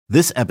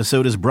This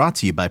episode is brought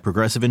to you by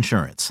Progressive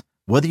Insurance.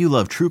 Whether you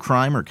love true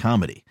crime or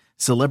comedy,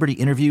 celebrity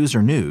interviews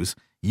or news,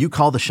 you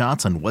call the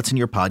shots on what's in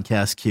your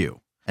podcast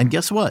queue. And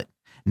guess what?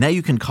 Now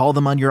you can call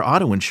them on your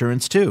auto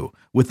insurance too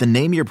with the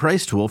Name Your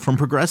Price tool from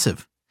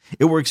Progressive.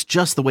 It works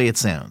just the way it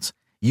sounds.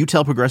 You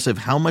tell Progressive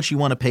how much you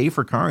want to pay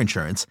for car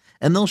insurance,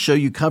 and they'll show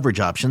you coverage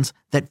options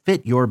that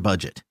fit your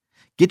budget.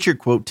 Get your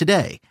quote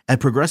today at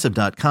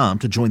Progressive.com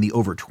to join the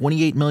over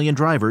 28 million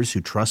drivers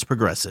who trust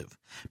Progressive.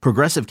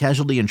 Progressive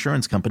Casualty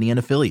Insurance Company and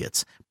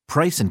Affiliates.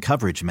 Price and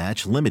coverage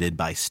match limited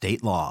by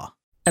state law.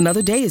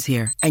 Another day is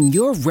here, and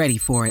you're ready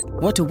for it.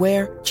 What to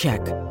wear?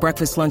 Check.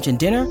 Breakfast, lunch, and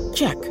dinner?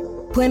 Check.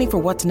 Planning for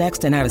what's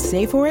next and how to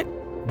save for it?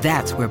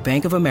 That's where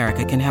Bank of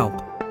America can help.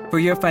 For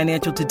your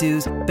financial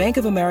to-dos, Bank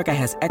of America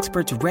has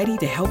experts ready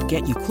to help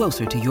get you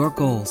closer to your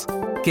goals.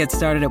 Get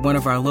started at one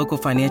of our local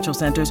financial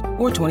centers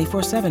or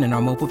 24/7 in our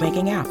mobile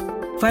banking app.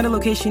 Find a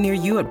location near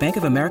you at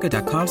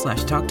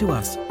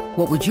bankofamerica.com/talktous.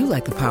 What would you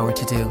like the power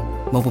to do?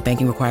 Mobile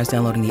banking requires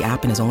downloading the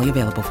app and is only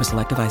available for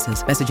select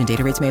devices. Message and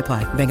data rates may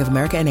apply. Bank of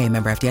America N.A.,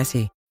 member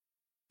FDIC.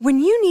 When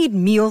you need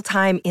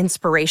mealtime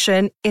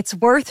inspiration, it's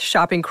worth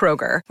shopping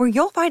Kroger, where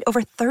you'll find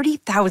over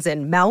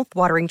 30,000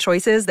 mouth-watering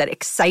choices that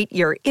excite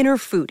your inner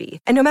foodie.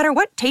 And no matter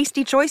what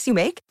tasty choice you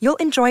make, you'll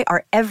enjoy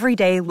our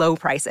everyday low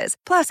prices,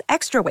 plus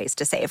extra ways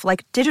to save,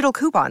 like digital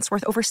coupons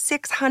worth over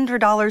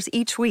 $600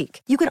 each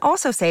week. You can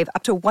also save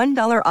up to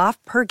 $1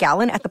 off per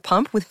gallon at the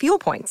pump with fuel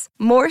points.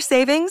 More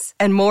savings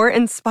and more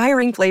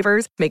inspiring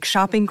flavors make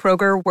shopping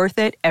Kroger worth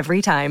it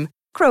every time.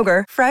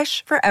 Kroger,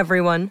 fresh for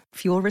everyone.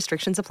 Fuel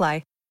restrictions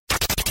apply.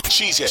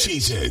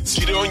 Cheeseheads.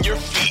 Get on your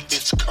feet.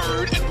 It's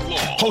Curd and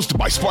Long. Hosted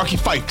by Sparky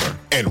Fifer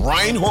and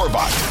Ryan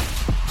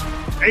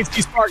Horvath. Hey,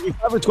 Sparky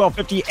Fifer,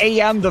 1250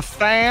 AM, The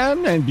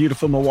Fan, in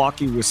beautiful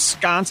Milwaukee,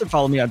 Wisconsin.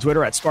 Follow me on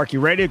Twitter at Sparky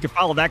Radio. You can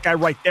follow that guy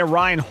right there,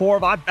 Ryan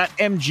Horvath, at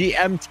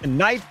MGM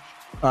tonight.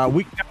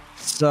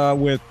 Weeknights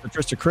with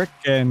Patricia Crick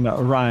and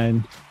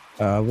Ryan,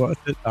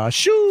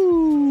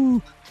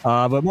 Shoo.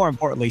 But more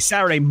importantly,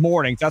 Saturday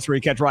mornings, that's where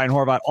you catch Ryan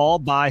Horvath all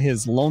by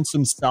his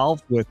lonesome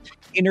self with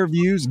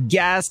interviews,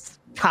 guests,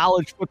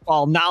 college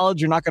football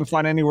knowledge you're not going to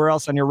find anywhere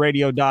else on your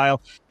radio dial.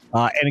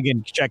 And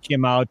again, check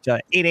him out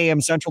 8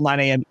 a.m. Central, 9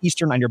 a.m.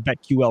 Eastern on your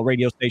BetQL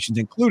radio stations,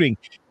 including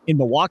in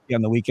Milwaukee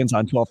on the weekends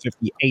on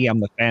 1250 a.m.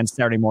 The Fan,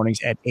 Saturday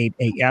mornings at 8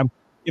 a.m.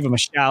 Give him a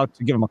shout,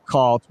 give him a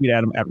call, tweet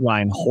at him at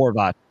Ryan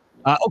Horvath.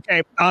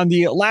 Okay, on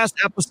the last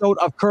episode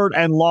of Curd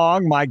and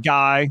Long, my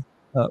guy,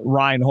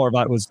 Ryan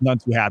Horvath, was none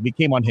too happy. He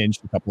came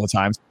unhinged a couple of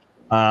times.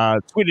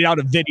 Tweeted out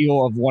a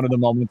video of one of the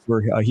moments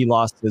where he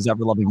lost his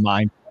ever-loving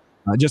mind.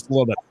 Just a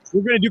little bit.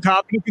 We're going to do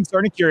Confident,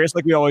 Concerned, and Curious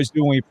like we always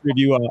do when we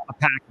preview a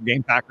Packer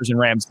game, Packers and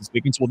Rams this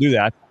weekend, so we'll do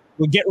that.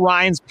 We'll get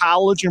Ryan's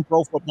college and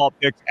pro football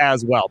picks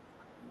as well.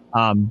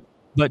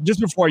 But just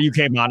before you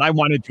came on, I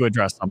wanted to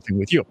address something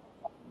with you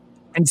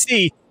and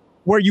see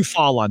where you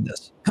fall on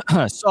this.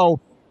 So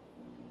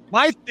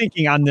my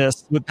thinking on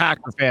this with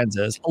Packer fans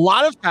is a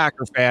lot of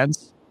Packer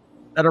fans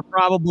that are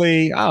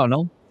probably,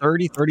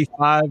 30,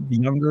 35,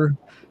 younger,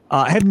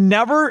 have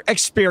never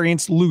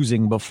experienced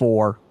losing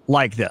before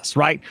like this,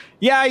 right?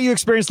 Yeah, you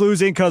experienced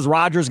losing because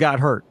Rodgers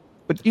got hurt,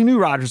 but you knew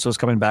Rodgers was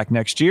coming back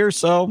next year,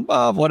 so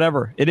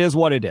whatever. It is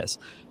what it is.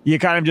 You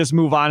kind of just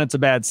move on. It's a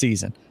bad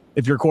season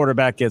if your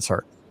quarterback gets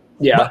hurt.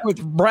 Yeah. But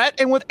with Brett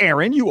and with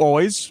Aaron, you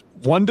always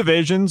won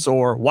divisions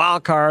or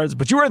wild cards,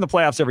 but you were in the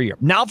playoffs every year.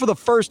 Now, for the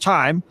first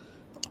time,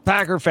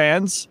 Packer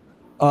fans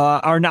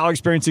are now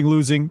experiencing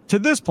losing to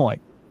this point.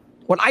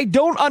 What I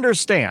don't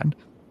understand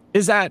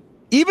is that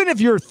even if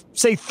you're,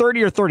 say,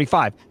 30 or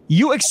 35,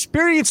 you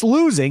experience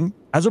losing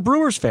as a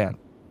Brewers fan.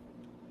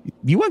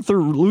 You went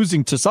through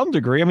losing to some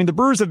degree. I mean, the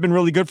Brewers have been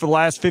really good for the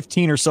last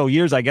 15 or so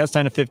years, I guess,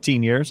 10 to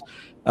 15 years.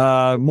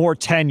 More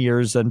 10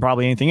 years than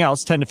probably anything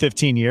else, 10 to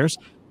 15 years.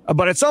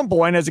 But at some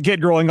point, as a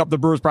kid growing up, the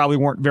Brewers probably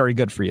weren't very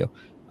good for you.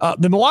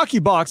 The Milwaukee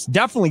Bucks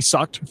definitely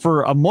sucked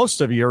for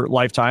most of your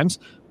lifetimes.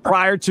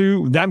 Prior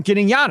to them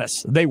getting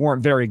Giannis, they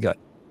weren't very good.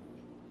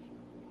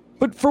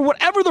 But for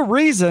whatever the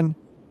reason,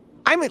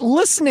 I'm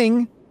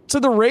listening to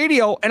the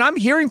radio and I'm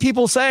hearing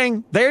people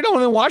saying they don't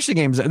even watch the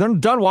games. They're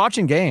done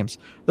watching games.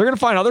 They're going to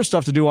find other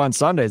stuff to do on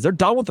Sundays. They're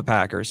done with the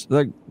Packers.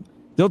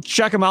 They'll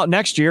check them out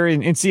next year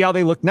and see how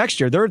they look next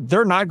year.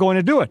 They're not going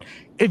to do it.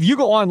 If you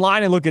go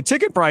online and look at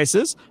ticket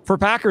prices for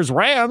Packers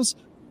Rams,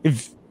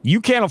 if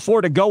you can't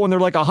afford to go when they're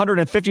like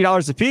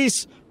 $150 a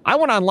piece, I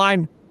went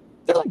online.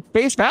 They're like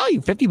base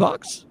value,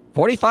 $50,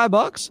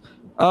 $45.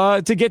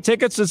 To get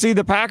tickets to see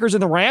the Packers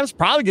and the Rams.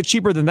 Probably get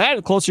cheaper than that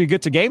the closer you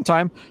get to game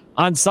time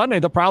on Sunday.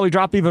 They'll probably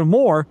drop even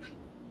more.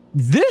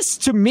 This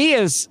to me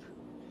is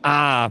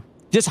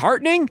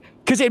disheartening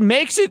because it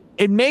makes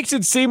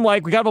it seem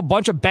like we got a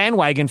bunch of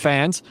bandwagon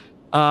fans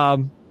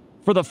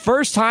for the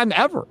first time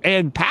ever.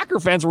 And Packer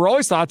fans were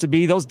always thought to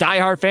be those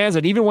diehard fans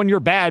that even when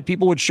you're bad,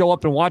 people would show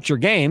up and watch your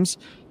games.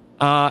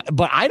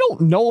 But I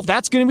don't know if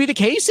that's going to be the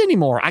case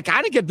anymore. I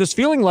kind of get this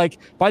feeling like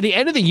by the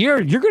end of the year,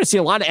 you're going to see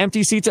a lot of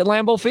empty seats at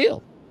Lambeau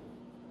Field.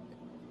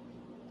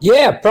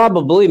 Yeah,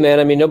 probably, man.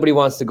 I mean, nobody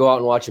wants to go out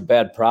and watch a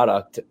bad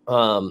product.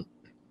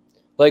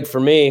 Like for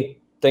me,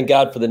 thank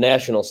God for the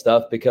national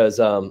stuff because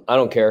I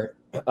don't care.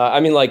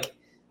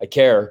 I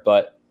care,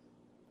 but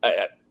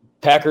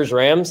Packers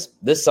Rams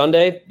this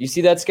Sunday. You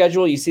see that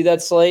schedule? You see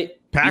that slate?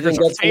 Packers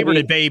are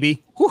favored,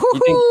 baby.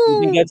 You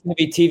think that's going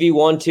to be TV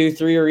 1, 2,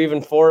 3, or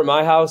even 4 at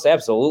my house?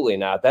 Absolutely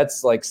not.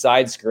 That's like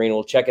side screen.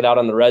 We'll check it out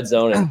on the Red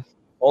Zone, and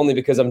only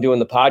because I'm doing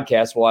the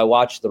podcast will I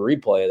watch the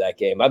replay of that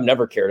game. I've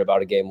never cared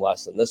about a game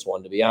less than this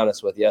one, to be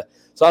honest with you.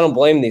 So I don't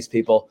blame these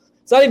people.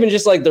 It's not even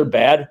just like they're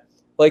bad.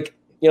 Like,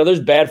 there's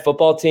bad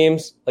football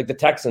teams. Like the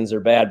Texans are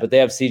bad, but they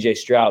have C.J.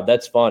 Stroud.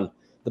 That's fun.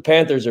 The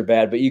Panthers are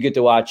bad, but you get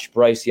to watch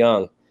Bryce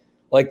Young.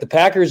 Like the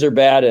Packers are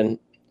bad, and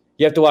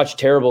you have to watch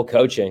terrible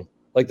coaching.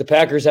 Like the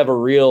Packers have a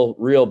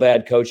real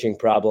bad coaching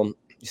problem.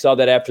 You saw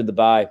that after the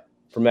bye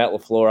for Matt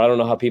LaFleur. I don't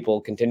know how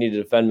people continue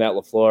to defend Matt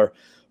LaFleur.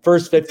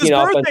 First 15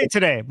 offensive. His birthday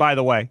today, by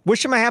the way.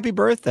 Wish him a happy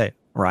birthday,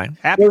 Ryan.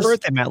 Happy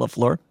birthday, Matt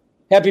LaFleur.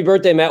 Happy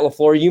birthday, Matt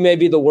LaFleur. You may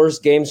be the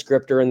worst game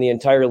scripter in the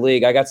entire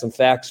league. I got some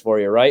facts for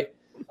you, right?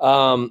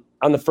 On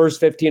the first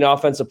 15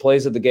 offensive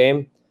plays of the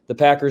game, the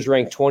Packers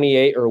ranked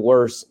 28 or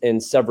worse in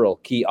several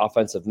key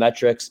offensive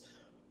metrics.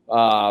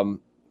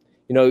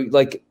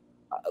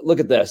 Look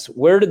at this.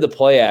 Where did the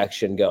play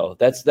action go?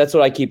 That's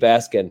what I keep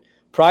asking.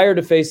 Prior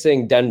to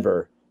facing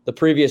Denver, the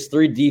previous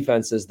 3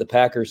 defenses the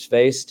Packers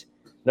faced,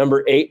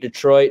 number 8,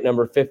 Detroit,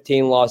 number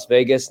 15, Las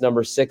Vegas,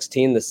 number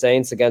 16, the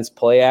Saints against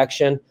play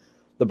action.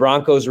 The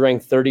Broncos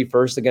ranked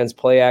 31st against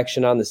play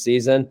action on the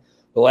season.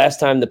 The last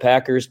time the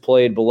Packers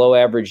played below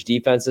average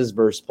defenses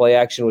versus play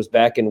action was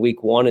back in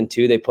week 1 and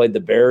 2. They played the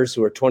Bears,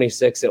 who were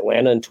 26,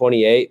 Atlanta, and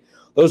 28.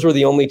 Those were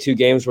the only 2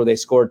 games where they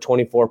scored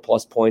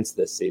 24-plus points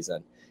this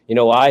season. You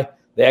know why?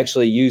 They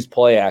actually use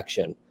play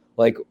action.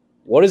 Like,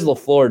 what is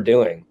LaFleur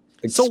doing?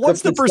 So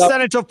what's the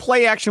percentage of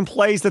play action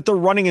plays that they're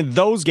running in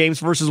those games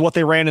versus what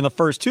they ran in the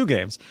first 2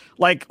 games?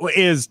 Like,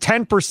 is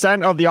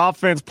 10% of the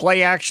offense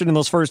play action in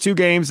those first 2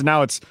 games, and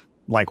now it's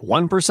like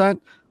 1%?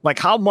 Like,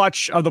 how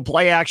much of the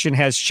play action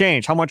has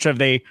changed? How much have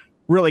they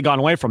really gone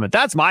away from it?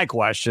 That's my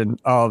question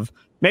of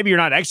maybe you're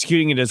not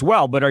executing it as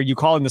well, but are you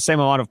calling the same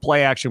amount of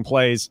play action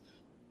plays,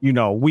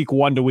 week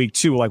 1 to week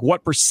 2? Like,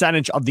 what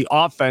percentage of the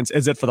offense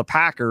is it for the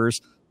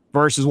Packers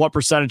versus what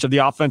percentage of the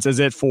offense is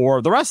it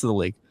for the rest of the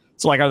league?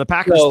 So, like, are the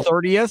Packers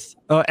 30th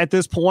at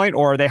this point,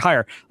 or are they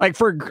higher? Like,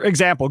 for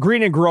example,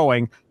 Green and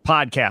Growing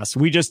podcast,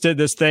 we just did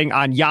this thing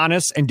on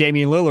Giannis and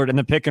Damian Lillard in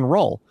the pick and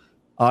roll,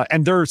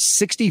 and they're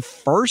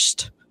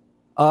 61st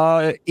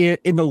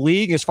in the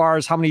league as far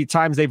as how many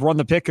times they've run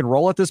the pick and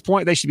roll at this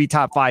point. They should be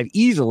top 5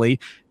 easily,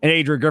 and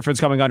Adrian Griffin's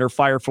coming under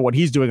fire for what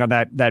he's doing on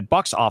that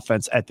Bucks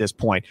offense at this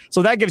point.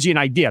 So that gives you an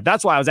idea.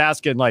 That's why I was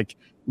asking, like,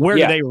 where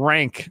do they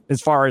rank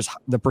as far as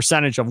the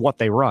percentage of what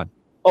they run?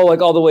 Oh,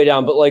 like all the way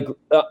down. But like,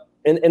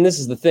 and this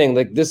is the thing,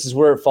 like this is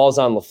where it falls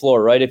on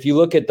LaFleur, right? If you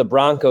look at the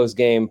Broncos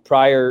game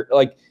prior,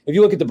 like if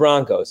you look at the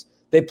Broncos,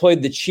 they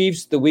played the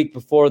Chiefs the week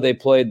before they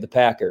played the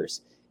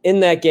Packers. In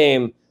that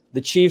game,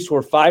 the Chiefs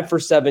were 5 for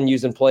 7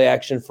 using play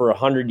action for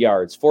 100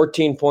 yards,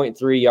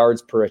 14.3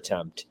 yards per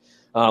attempt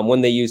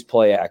when they used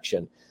play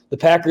action. The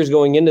Packers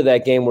going into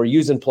that game were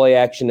using play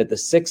action at the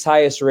 6th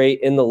highest rate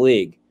in the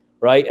league.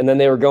 Right. And then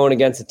they were going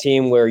against a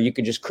team where you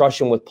could just crush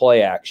them with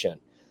play action.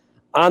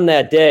 On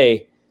that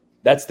day,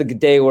 that's the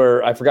day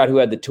where I forgot who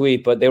had the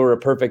tweet, but they were a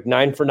perfect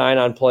 9 for 9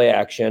 on play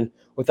action.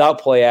 Without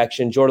play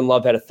action, Jordan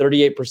Love had a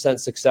 38%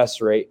 success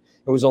rate.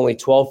 It was only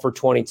 12 for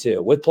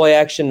 22. With play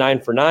action,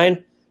 9 for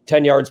 9,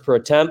 10 yards per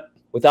attempt.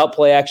 Without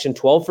play action,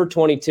 12 for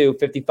 22,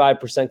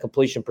 55%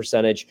 completion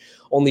percentage,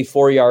 only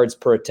 4 yards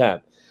per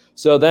attempt.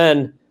 So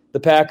then the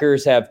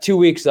Packers have 2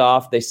 weeks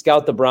off. They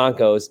scout the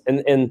Broncos.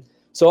 And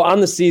so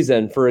on the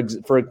season,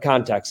 for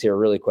context here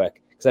really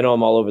quick, because I know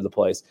I'm all over the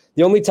place,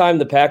 the only time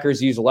the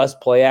Packers used less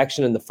play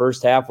action in the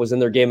first half was in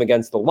their game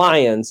against the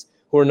Lions,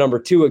 who are number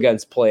 2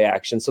 against play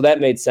action. So that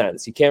made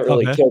sense. You can't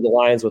really kill the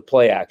Lions with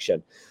play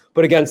action.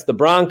 But against the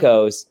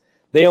Broncos,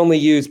 they only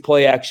used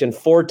play action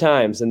 4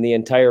 times in the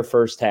entire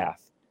first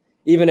half.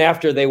 Even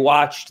after they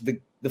watched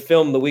the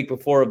film the week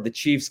before of the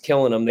Chiefs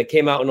killing them, they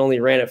came out and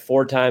only ran it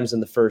 4 times in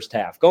the first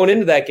half. Going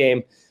into that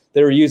game,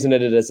 they were using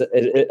it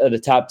at a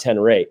top 10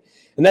 rate.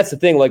 And that's the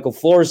thing, like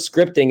LaFleur's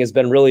scripting has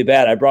been really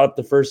bad. I brought up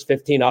the first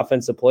 15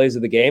 offensive plays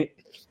of the game.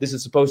 This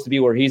is supposed to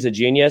be where he's a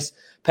genius.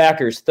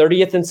 Packers,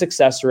 30th in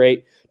success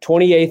rate,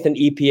 28th in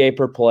EPA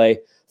per play,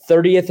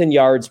 30th in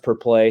yards per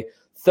play,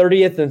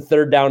 30th in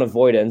third down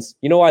avoidance.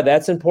 You know why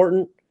that's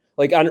important?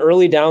 Like on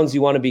early downs,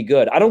 you want to be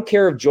good. I don't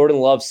care if Jordan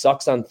Love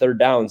sucks on third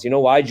downs. You know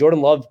why? Jordan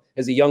Love,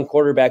 as a young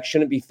quarterback,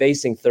 shouldn't be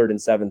facing 3rd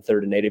and 7,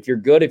 3rd and 8. If you're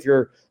good, if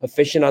you're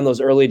efficient on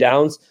those early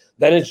downs,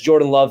 then it's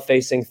Jordan Love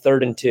facing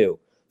 3rd and 2.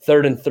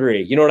 3rd and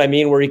 3, you know what I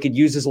mean? Where he could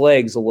use his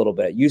legs a little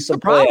bit. Use some. The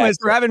problem is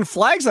they're having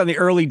flags on the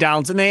early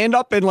downs, and they end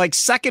up in like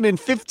 2nd and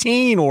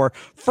 15 or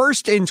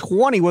 1st and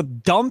 20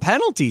 with dumb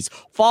penalties,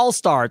 false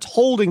starts,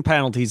 holding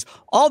penalties.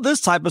 All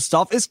this type of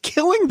stuff is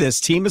killing this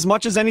team as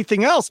much as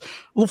anything else.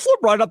 LaFleur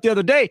brought it up the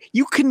other day.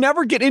 You can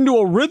never get into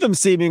a rhythm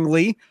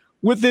seemingly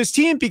with this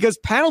team because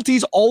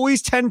penalties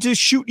always tend to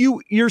shoot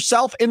you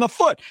yourself in the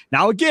foot.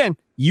 Now, again,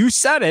 you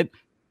said it.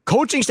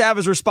 coaching staff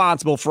is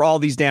responsible for all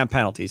these damn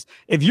penalties.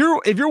 If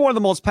you're one of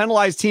the most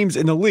penalized teams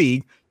in the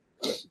league,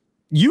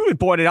 you had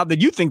pointed out that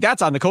you think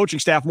that's on the coaching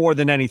staff more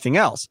than anything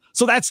else.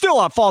 So that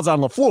still falls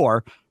on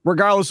LaFleur,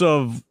 regardless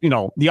of,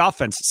 the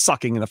offense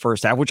sucking in the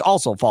first half, which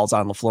also falls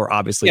on LaFleur,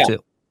 obviously,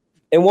 too.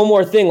 And one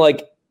more thing,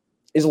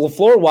 is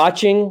LaFleur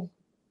watching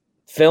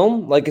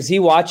film? Is he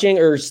watching,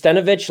 or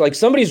Stenovich?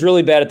 Somebody's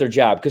really bad at their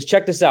job, because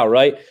check this out,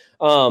 right?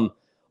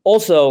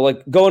 Also,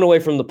 going away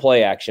from the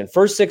play action,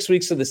 first 6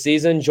 weeks of the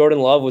season, Jordan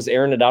Love was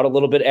airing it out a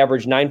little bit,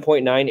 averaged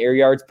 9.9 air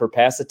yards per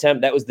pass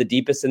attempt. That was the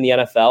deepest in the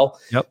NFL.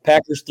 Yep.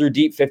 Packers threw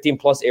deep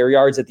 15-plus air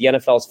yards at the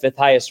NFL's fifth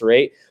highest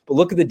rate. But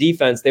look at the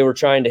defense they were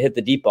trying to hit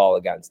the deep ball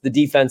against. The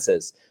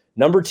defenses,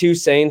 number 2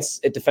 Saints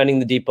at defending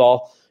the deep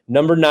ball,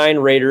 number 9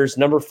 Raiders,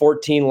 number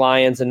 14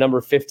 Lions, and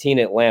number 15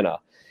 Atlanta,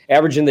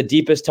 averaging the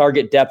deepest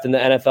target depth in the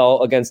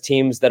NFL against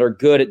teams that are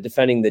good at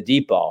defending the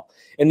deep ball.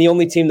 And the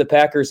only team the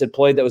Packers had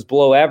played that was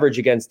below average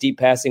against deep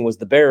passing was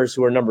the Bears,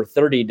 who are number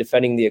 30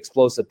 defending the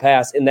explosive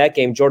pass. In that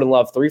game, Jordan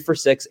Love, 3 for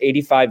 6,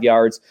 85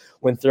 yards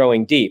when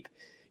throwing deep.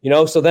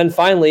 So then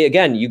finally,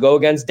 again, you go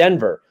against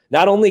Denver.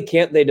 Not only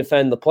can't they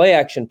defend the play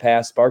action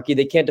pass, Sparky,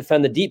 they can't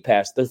defend the deep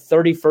pass. They're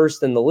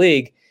 31st in the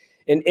league.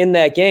 And in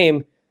that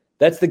game,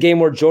 that's the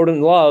game where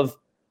Jordan Love,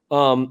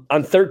 on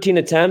 13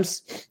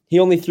 attempts, he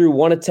only threw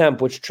 1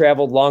 attempt, which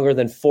traveled longer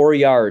than 4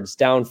 yards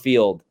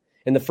downfield.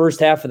 In the first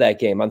half of that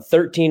game, on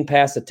 13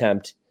 pass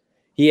attempt,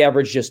 he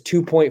averaged just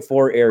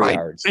 2.4 air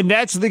yards. And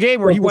that's the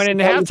game where he went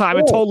into halftime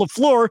and told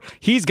LaFleur,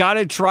 he's got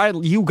to try,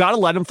 you got to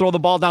let him throw the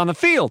ball down the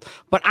field.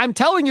 But I'm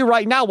telling you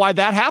right now why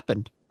that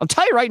happened. I'll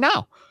tell you right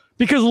now.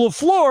 Because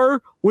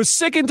LaFleur was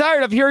sick and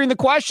tired of hearing the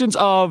questions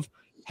of,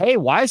 hey,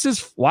 why is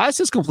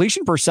his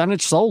completion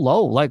percentage so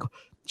low?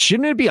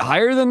 Shouldn't it be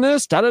higher than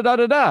this?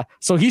 Da-da-da-da-da.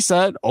 So he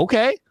said,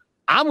 okay,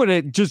 I'm going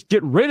to just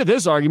get rid of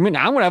this argument.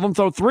 I'm going to have him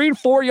throw 3 and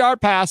 4 yard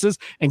passes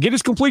and get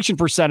his completion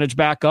percentage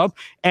back up.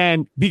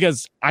 And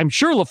because I'm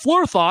sure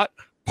LaFleur thought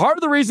part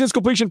of the reason his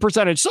completion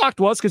percentage sucked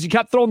was because he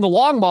kept throwing the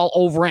long ball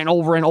over and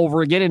over and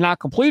over again and not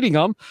completing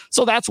them.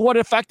 So that's what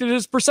affected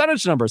his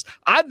percentage numbers.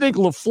 I think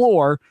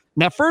LaFleur, in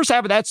that first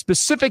half of that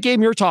specific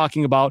game you're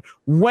talking about,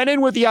 went in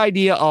with the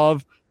idea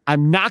of,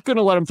 I'm not going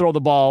to let him throw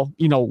the ball,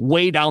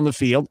 way down the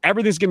field.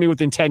 Everything's going to be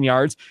within 10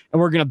 yards, and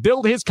we're going to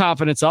build his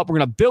confidence up. We're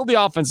going to build the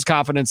offense's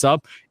confidence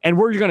up, and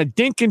we're going to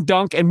dink and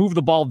dunk and move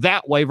the ball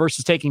that way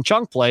versus taking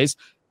chunk plays.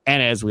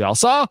 And as we all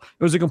saw,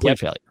 it was a complete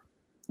failure.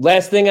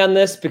 Last thing on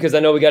this, because I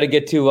know we got to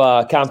get to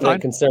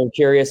confident, concerned,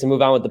 curious, and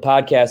move on with the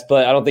podcast,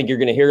 but I don't think you're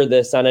going to hear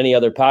this on any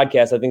other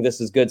podcast. I think this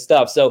is good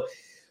stuff. So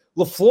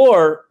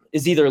LaFleur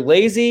is either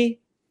lazy,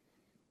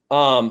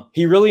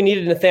 he really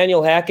needed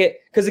Nathaniel Hackett.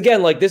 Because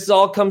again, this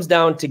all comes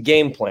down to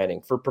game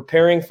planning for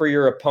preparing for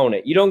your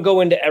opponent. You don't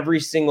go into every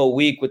single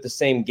week with the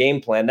same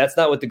game plan. That's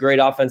not what the great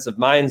offensive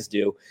minds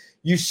do.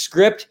 You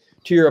script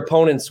to your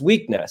opponent's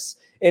weakness.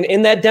 And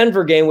in that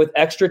Denver game with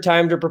extra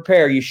time to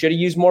prepare, you should have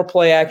used more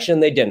play action.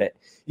 They didn't.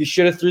 You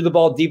should have threw the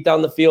ball deep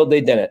down the field.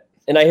 They didn't.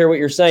 And I hear what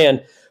you're saying,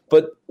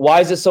 but why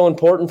is it so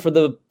important for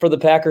the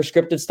Packers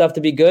scripted stuff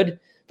to be good?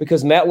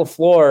 Because Matt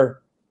LaFleur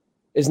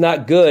is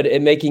not good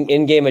at making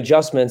in-game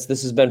adjustments.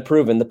 This has been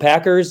proven. The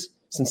Packers,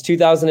 since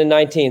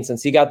 2019,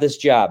 since he got this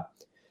job,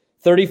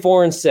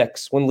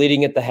 34-6 when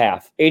leading at the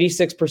half.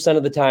 86%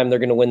 of the time they're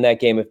going to win that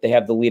game if they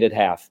have the lead at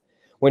half.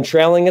 When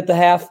trailing at the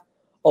half,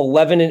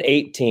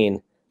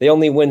 11-18. They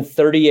only win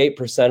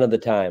 38% of the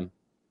time.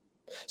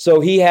 So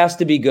he has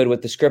to be good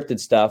with the scripted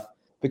stuff,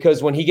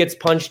 because when he gets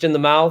punched in the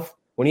mouth,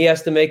 when he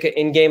has to make an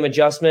in-game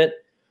adjustment,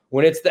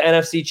 when it's the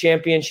NFC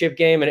Championship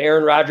game and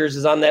Aaron Rodgers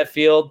is on that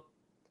field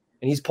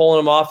and he's pulling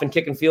them off and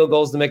kicking field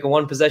goals to make a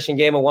one-possession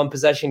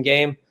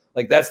game,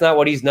 that's not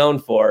what he's known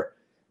for.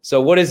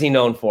 So what is he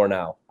known for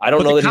now? I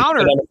don't know that he's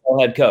an NFL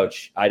head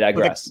coach. I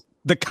digress.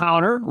 The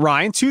counter,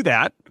 Ryan, to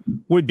that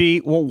would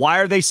be, well, why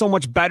are they so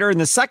much better in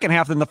the second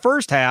half than the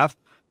first half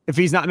if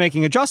he's not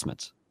making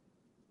adjustments?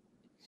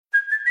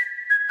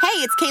 Hey,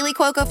 it's Kaylee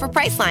Cuoco for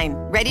Priceline.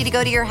 Ready to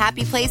go to your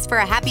happy place for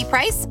a happy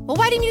price? Well,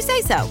 why didn't you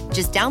say so?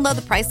 Just download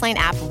the Priceline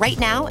app right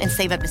now and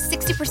save up to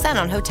 60%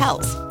 on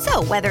hotels.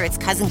 So whether it's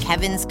Cousin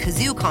Kevin's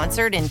Kazoo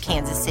Concert in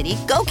Kansas City,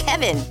 go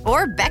Kevin,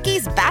 or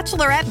Becky's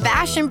Bachelorette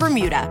Bash in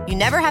Bermuda, you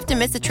never have to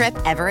miss a trip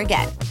ever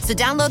again. So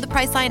download the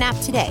Priceline app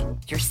today.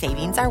 Your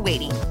savings are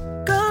waiting.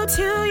 Go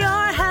to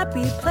your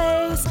happy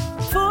place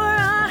for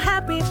a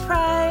happy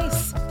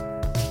price.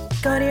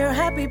 Go to your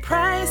happy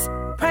price,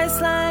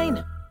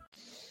 Priceline.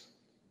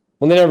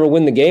 Well, they never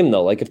win the game,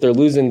 though. If they're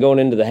losing going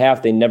into the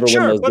half, they never win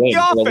those games.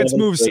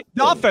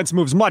 The offense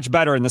moves much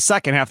better in the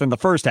second half than the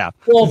first half.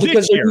 Well,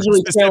 because they're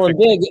usually trailing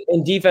big,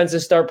 and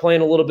defenses start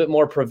playing a little bit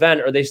more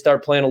prevent, or they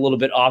start playing a little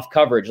bit off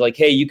coverage.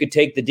 Hey, you could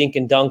take the dink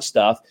and dunk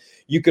stuff.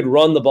 You could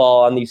run the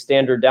ball on these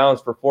standard downs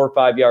for 4 or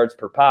 5 yards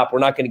per pop. We're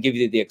not going to give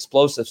you the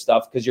explosive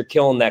stuff because you're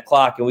killing that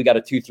clock, and we got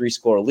a 2-3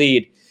 score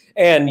lead.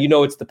 And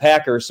it's the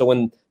Packers, so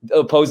when the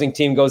opposing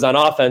team goes on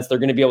offense, they're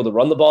going to be able to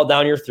run the ball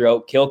down your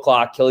throat, kill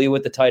clock, kill you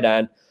with the tight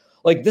end.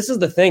 This is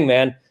the thing,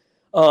 man.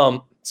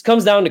 It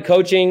comes down to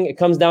coaching. It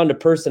comes down to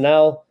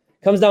personnel.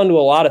 comes down to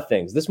a lot of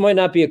things. This might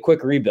not be a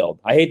quick rebuild.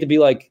 I hate to be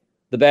like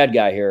the bad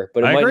guy here,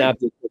 but it might not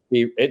be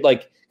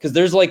because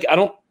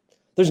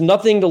there's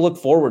nothing to look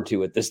forward to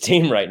with this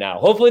team right now.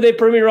 Hopefully they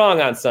prove me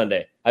wrong on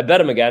Sunday. I bet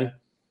them again.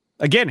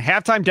 Again,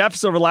 halftime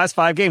deficit over the last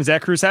 5 games.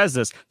 Zach Cruz has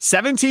this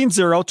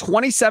 17-0,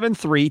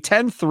 27-3,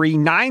 10-3,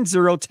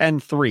 9-0,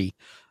 10-3.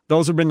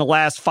 Those have been the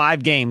last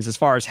 5 games as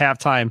far as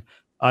halftime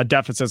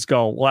deficits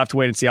go. We'll have to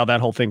wait and see how that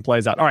whole thing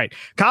plays out. All right.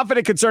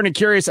 Confident, concerned, and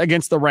curious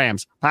against the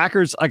Rams.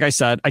 Packers, like I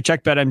said, I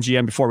checked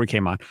BetMGM before we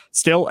came on.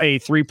 Still a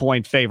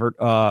 3-point favorite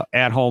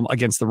at home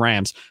against the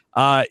Rams.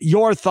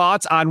 Your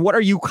thoughts on what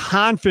are you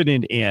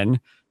confident in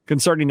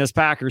concerning this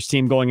Packers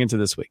team going into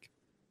this week?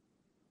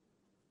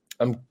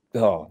 I'm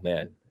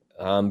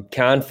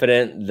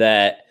confident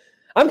that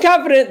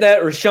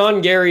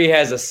Rashawn Gary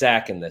has a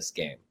sack in this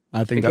game.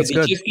 I think that's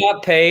good. He just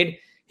got paid.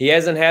 He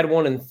hasn't had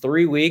one in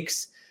 3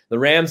 weeks. The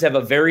Rams have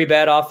a very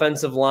bad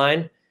offensive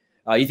line.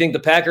 You think the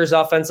Packers'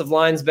 offensive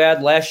line's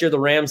bad? Last year, the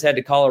Rams had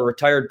to call a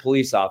retired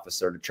police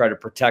officer to try to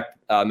protect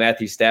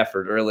Matthew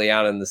Stafford early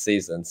on in the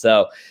season.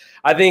 So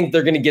I think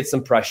they're going to get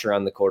some pressure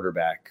on the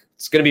quarterback.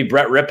 It's going to be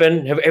Brett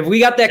Rippon. Have we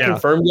got that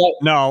confirmed yet?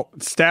 No,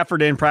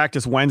 Stafford didn't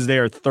practice Wednesday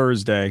or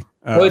Thursday.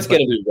 It's going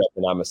to be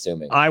Rippon, I'm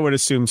assuming. I would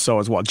assume so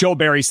as well. Joe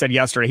Barry said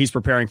yesterday he's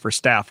preparing for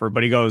Stafford,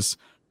 but he goes,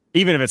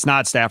 even if it's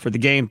not Stafford, the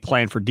game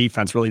plan for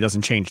defense really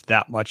doesn't change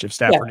that much if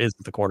Stafford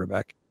isn't the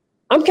quarterback.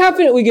 I'm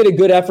confident we get a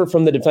good effort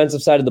from the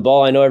defensive side of the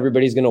ball. I know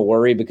everybody's going to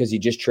worry because you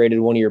just traded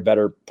one of your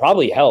better,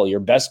 your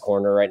best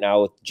corner right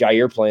now with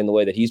Jair playing the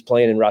way that he's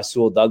playing and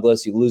Rasul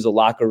Douglas. You lose a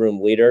locker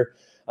room leader.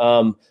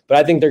 But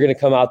I think they're going to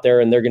come out there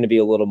and they're going to be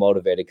a little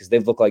motivated because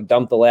they've looked like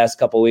dump the last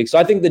couple of weeks. So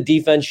I think the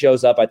defense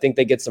shows up. I think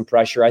they get some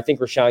pressure. I think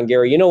Rashawn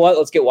Gary, you know what?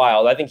 Let's get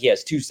wild. I think he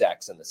has 2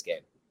 sacks in this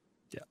game.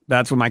 Yeah,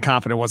 that's what my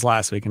confidence was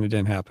last week, and it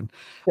didn't happen.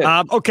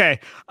 Okay,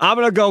 I'm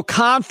going to go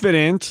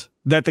confident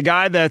that the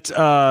guy that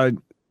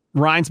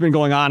Ryan's been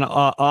going on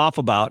off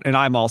about, and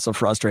I'm also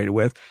frustrated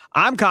with,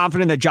 I'm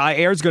confident that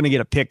Jair's going to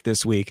get a pick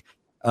this week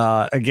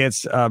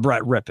against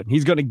Brett Rippon.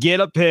 He's going to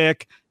get a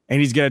pick, and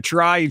he's going to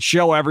try and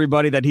show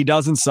everybody that he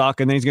doesn't suck,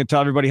 and then he's going to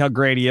tell everybody how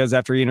great he is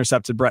after he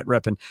intercepted Brett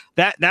Rippon.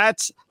 That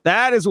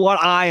is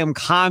what I am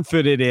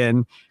confident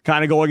in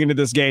kind of going into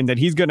this game, that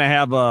he's going to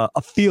have a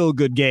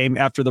feel-good game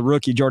after the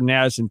rookie Jordan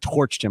Addison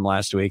torched him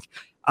last week.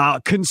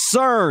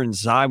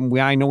 Concerns.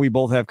 I know we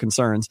both have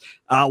concerns.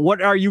 What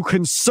are you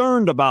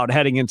concerned about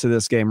heading into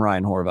this game,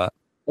 Ryan Horvat?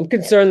 I'm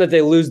concerned that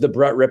they lose the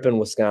Brett Rippon,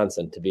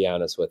 Wisconsin, to be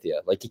honest with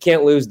you. Like, you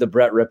can't lose the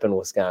Brett Rippon,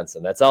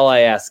 Wisconsin. That's all I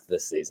ask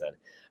this season.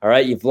 All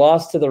right, you've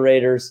lost to the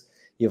Raiders.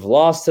 You've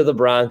lost to the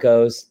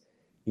Broncos.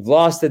 You've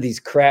lost to these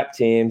crap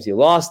teams. You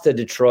lost to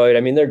Detroit.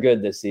 I mean, they're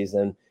good this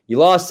season. You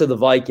lost to the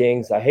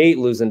Vikings. I hate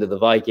losing to the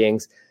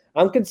Vikings.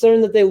 I'm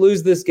concerned that they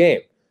lose this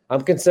game.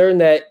 I'm concerned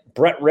that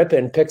Brett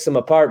Rippon picks them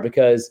apart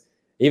because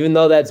even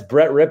though that's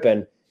Brett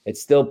Rippon,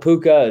 it's still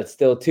Puka, it's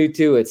still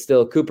Tutu, it's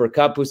still Cooper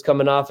Kupp who's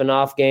coming off an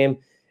off game.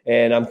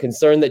 And I'm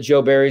concerned that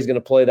Joe Barry's going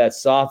to play that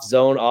soft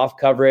zone off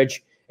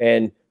coverage,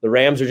 and the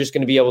Rams are just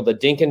going to be able to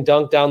dink and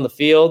dunk down the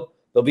field.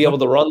 They'll be able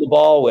to run the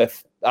ball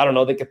with, I don't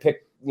know, they could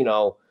pick,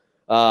 Peepaw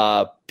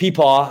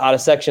out of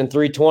section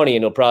 320,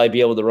 and he'll probably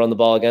be able to run the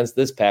ball against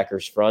this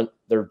Packers front.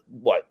 They're,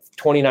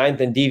 29th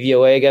in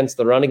DVOA against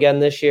the run again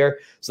this year.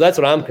 So that's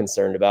what I'm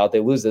concerned about. They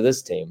lose to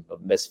this team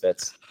of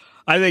misfits.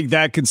 I think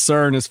that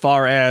concern as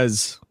far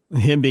as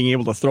him being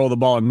able to throw the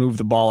ball and move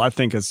the ball, I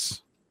think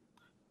it's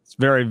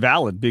very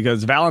valid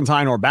because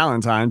Valentine or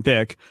Ballantyne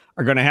pick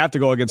are going to have to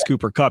go against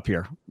Cooper Kupp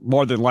here,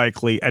 more than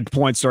likely at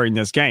points during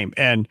this game.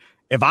 And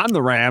if I'm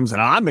the Rams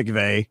and I'm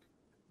McVay,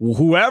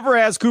 whoever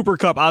has Cooper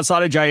Kupp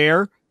outside of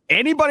Jair,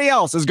 anybody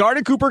else has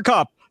guarded Cooper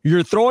Kupp,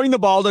 you're throwing the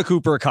ball to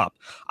Cooper Kupp.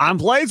 On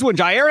plays when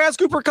Jair has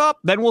Cooper Kupp,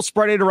 then we'll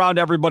spread it around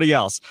everybody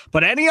else.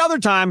 But any other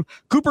time,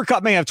 Cooper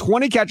Kupp may have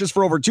 20 catches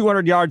for over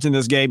 200 yards in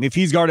this game if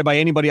he's guarded by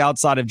anybody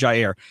outside of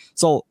Jair.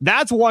 So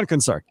that's one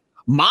concern.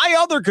 My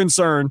other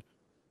concern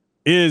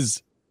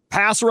is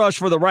pass rush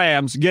for the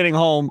Rams getting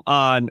home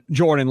on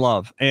Jordan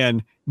Love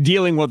and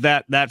dealing with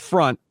that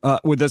front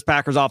with this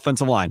Packers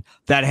offensive line.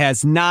 That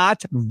has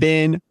not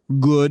been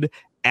good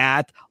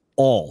at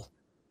all.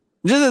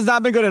 Just has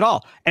not been good at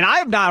all. And I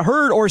have not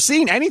heard or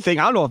seen anything.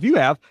 I don't know if you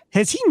have.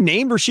 Has he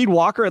named Rasheed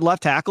Walker at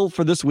left tackle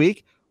for this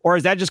week? Or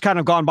has that just kind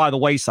of gone by the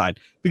wayside?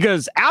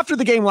 Because after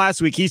the game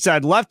last week, he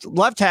said left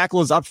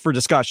tackle is up for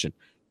discussion.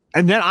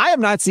 And then I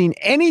have not seen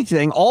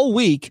anything all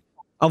week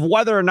of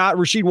whether or not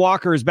Rasheed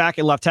Walker is back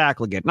at left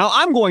tackle again. Now,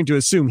 I'm going to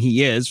assume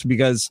he is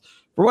because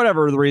for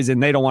whatever the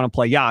reason, they don't want to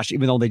play Yash,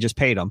 even though they just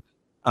paid him.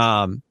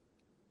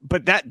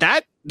 But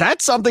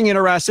that's something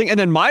interesting. And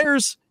then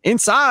Myers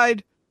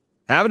inside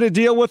having to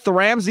deal with the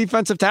Rams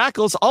defensive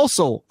tackles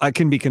also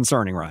can be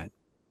concerning, Ryan.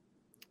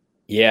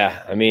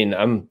 Yeah, I mean,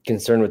 I'm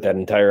concerned with that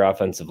entire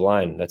offensive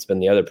line. That's been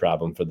the other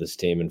problem for this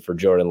team and for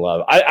Jordan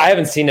Love. I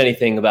haven't seen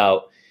anything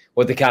about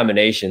what the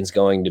combination's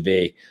going to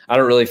be. I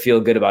don't really feel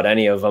good about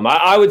any of them.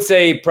 I would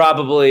say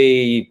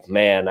probably,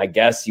 I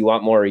guess you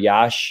want more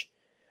Yash,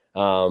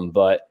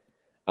 but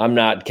I'm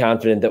not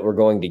confident that we're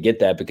going to get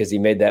that because he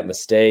made that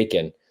mistake.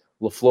 And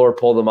LaFleur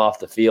pull them off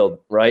the field,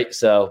 right?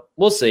 So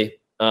we'll see.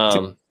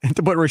 To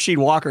put Rasheed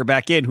Walker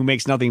back in, who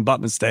makes nothing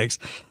but mistakes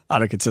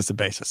on a consistent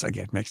basis.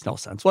 Again, makes no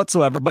sense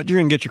whatsoever, but you're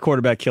going to get your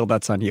quarterback killed.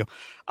 That's on you.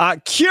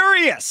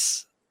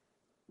 Curious.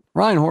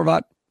 Ryan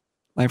Horvat,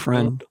 my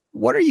friend,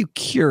 what are you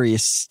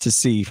curious to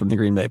see from the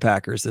Green Bay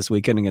Packers this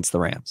weekend against the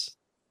Rams?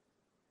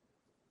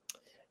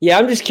 Yeah,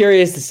 I'm just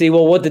curious to see,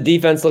 what the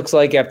defense looks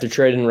like after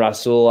trading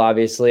Rasul,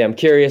 obviously. I'm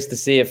curious to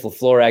see if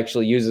LaFleur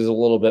actually uses a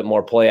little bit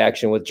more play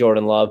action with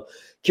Jordan Love.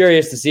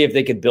 Curious to see if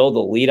they could build a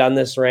lead on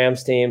this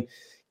Rams team.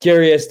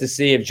 Curious to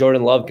see if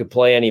Jordan Love could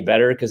play any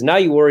better, because now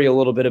you worry a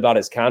little bit about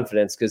his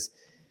confidence, because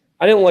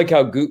I didn't like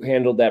how Goot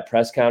handled that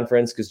press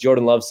conference, because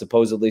Jordan Love's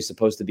supposedly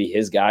supposed to be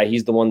his guy.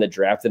 He's the one that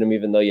drafted him,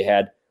 even though you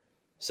had,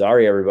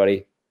 sorry,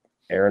 everybody,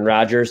 Aaron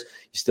Rodgers.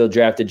 You still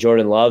drafted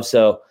Jordan Love.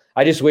 So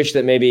I just wish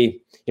that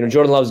maybe,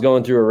 Jordan Love's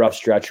going through a rough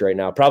stretch right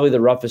now, probably the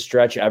roughest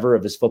stretch ever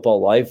of his football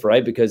life,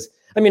 right? Because,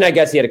 I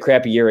guess he had a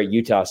crappy year at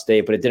Utah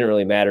State, but it didn't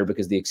really matter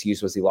because the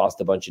excuse was he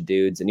lost a bunch of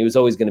dudes, and he was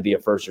always going to be a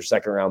first or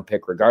second round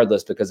pick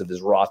regardless because of his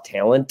raw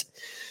talent.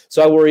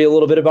 So I worry a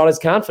little bit about his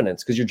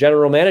confidence, because your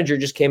general manager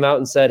just came out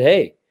and said,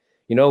 hey,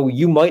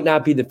 you might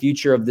not be the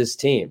future of this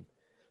team.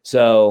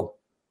 So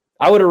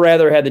I would have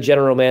rather had the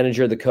general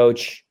manager, the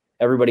coach,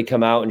 everybody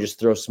come out and just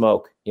throw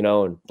smoke,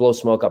 and blow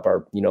smoke up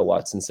our,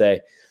 whats, and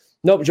say,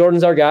 nope,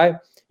 Jordan's our guy.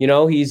 He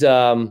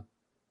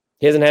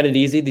hasn't had it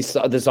easy. This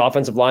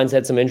offensive line's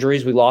had some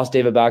injuries. We lost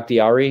David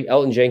Bakhtiari.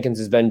 Elton Jenkins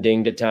has been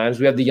dinged at times.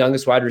 We have the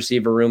youngest wide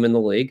receiver room in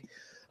the league.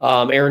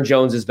 Aaron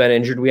Jones has been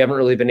injured. We haven't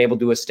really been able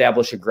to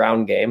establish a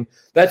ground game.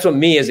 That's what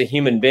me as a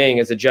human being,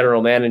 as a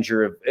general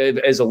manager,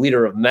 as a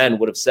leader of men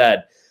would have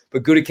said.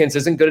 But Gutekunst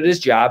isn't good at his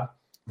job.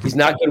 He's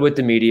not good with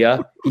the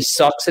media. He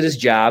sucks at his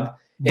job.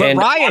 But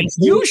Ryan,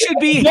 you should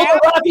be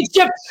happy.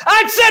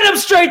 I'd send him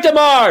straight to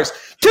Mars.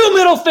 2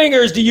 middle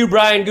fingers to you,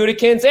 Brian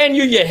Gutekunst, and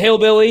you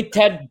hillbilly,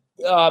 Ted.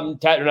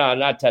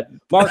 Not Ted.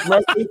 Mark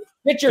Murphy.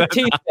 Get your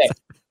teeth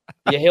fixed,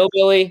 you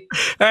hillbilly.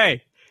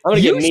 Hey, I'm going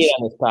to get meat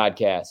on this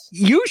podcast.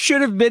 You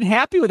should have been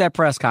happy with that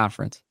press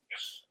conference.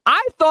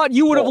 I thought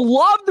you would have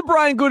loved the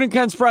Brian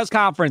Gutekunst press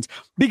conference,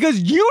 because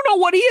you know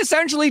what he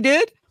essentially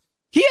did?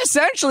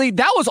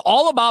 That was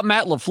all about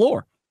Matt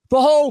LaFleur. The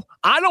whole,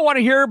 I don't want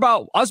to hear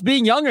about us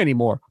being young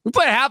anymore. We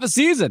played half a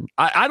season.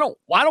 I don't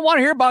want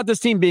to hear about this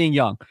team being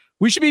young.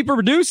 We should be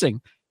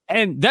producing.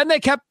 And then they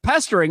kept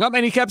pestering him,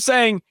 and he kept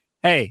saying,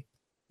 hey,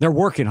 they're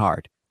working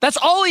hard. That's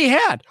all he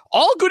had.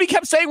 All Goody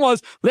kept saying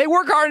was, they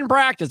work hard in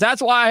practice.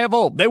 That's why I have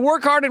hope. They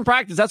work hard in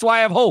practice. That's why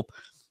I have hope.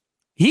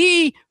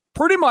 He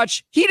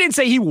didn't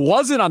say he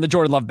wasn't on the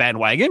Jordan Love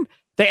bandwagon.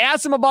 They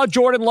asked him about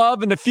Jordan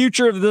Love and the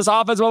future of this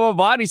offense, blah, blah,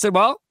 blah. And he said,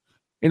 well,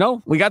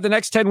 we got the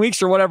next 10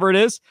 weeks or whatever it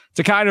is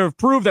to kind of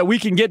prove that we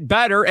can get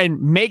better and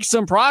make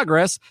some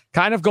progress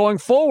kind of going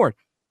forward.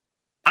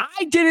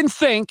 I didn't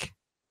think,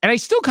 and I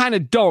still kind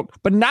of don't,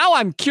 but now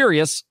I'm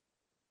curious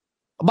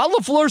about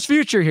LaFleur's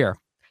future here.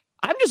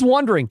 I'm just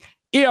wondering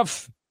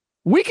if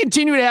we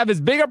continue to have as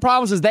big a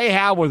problems as they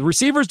have with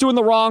receivers doing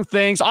the wrong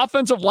things,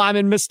 offensive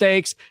lineman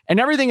mistakes,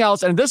 and everything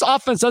else, and this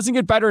offense doesn't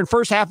get better in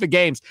first half of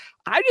games.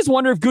 I just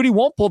wonder if Goody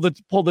won't pull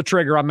the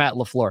trigger on Matt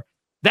LaFleur.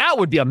 That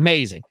would be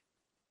amazing.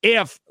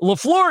 If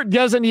LaFleur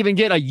doesn't even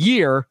get a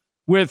year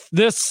with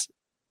this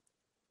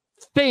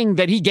thing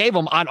that he gave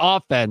him on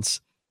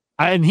offense,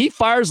 and he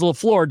fires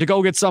LaFleur to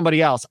go get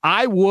somebody else,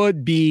 I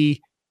would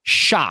be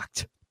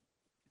shocked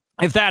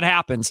if that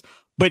happens.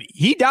 But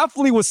he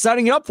definitely was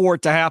setting up for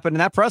it to happen in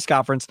that press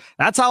conference.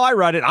 That's how I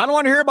read it. I don't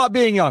want to hear about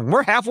being young.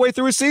 We're halfway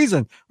through a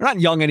season. We're not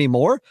young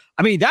anymore.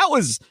 I mean, that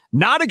was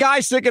not a guy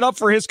sticking up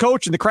for his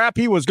coach and the crap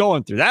he was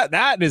going through.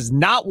 That is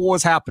not what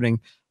was happening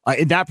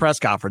in that press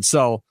conference.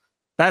 So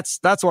that's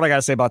what I got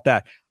to say about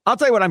that. I'll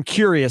tell you what I'm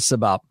curious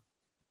about.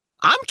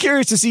 I'm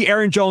curious to see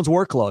Aaron Jones'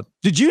 workload.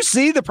 Did you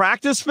see the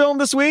practice film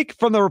this week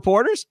from the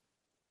reporters?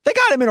 They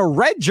got him in a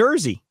red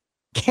jersey.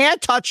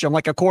 Can't touch him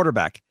like a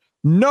quarterback.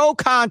 No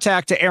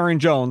contact to Aaron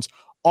Jones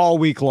all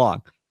week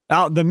long.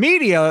 Now, the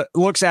media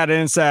looks at it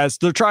and says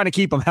they're trying to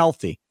keep him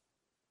healthy.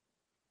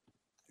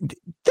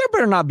 There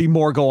better not be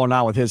more going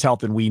on with his health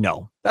than we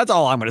know. That's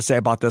all I'm going to say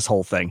about this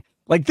whole thing.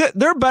 Like,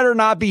 there better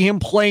not be him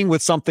playing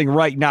with something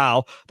right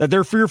now that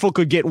they're fearful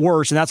could get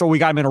worse, and that's why we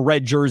got him in a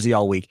red jersey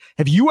all week.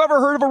 Have you ever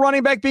heard of a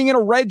running back being in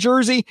a red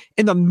jersey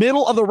in the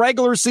middle of the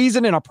regular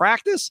season in a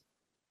practice?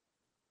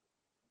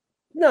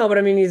 No, but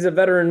I mean, he's a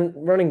veteran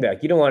running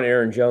back. You don't want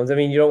Aaron Jones. I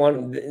mean,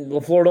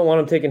 LaFleur don't want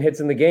him taking hits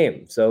in the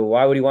game. So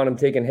why would he want him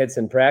taking hits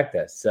in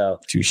practice? So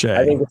touche.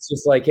 I think it's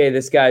just like, hey,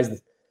 this guy's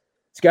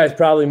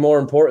probably more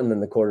important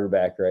than the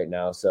quarterback right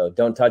now. So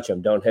don't touch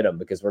him, don't hit him,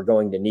 because we're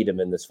going to need him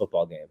in this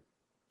football game.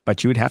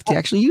 But you would have to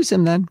actually use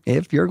him then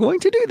if you're going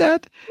to do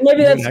that.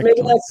 Maybe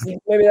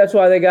that's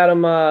why they got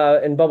him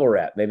in bubble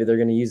wrap. Maybe they're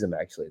going to use him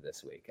actually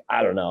this week.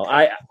 I don't know.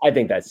 I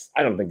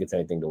don't think it's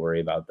anything to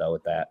worry about though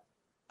with that.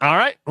 All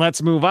right,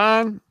 let's move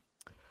on.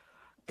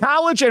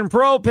 College and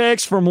pro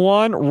picks from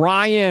one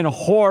Ryan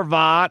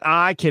Horvat.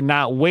 I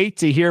cannot wait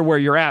to hear where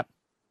you're at.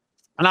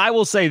 And I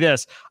will say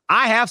this.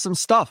 I have some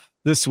stuff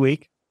this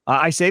week.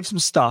 I saved some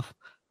stuff.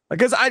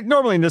 Because I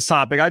normally in this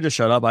topic, I just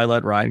shut up. I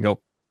let Ryan go,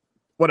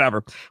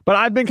 whatever. But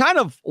I've been kind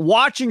of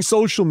watching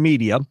social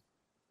media.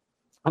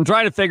 I'm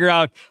trying to figure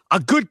out a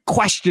good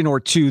question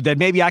or two that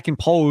maybe I can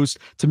pose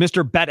to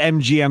Mr.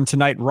 BetMGM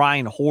tonight,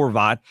 Ryan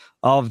Horvat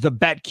of the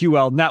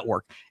BetQL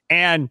network.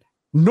 And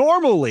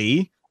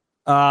normally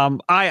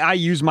I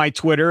use my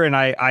Twitter and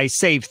I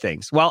save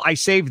things. Well, I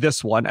saved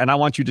this one and I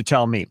want you to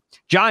tell me.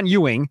 John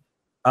Ewing,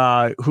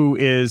 who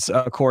is,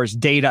 of course,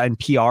 data and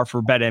PR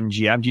for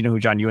BetMGM. Do you know who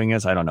John Ewing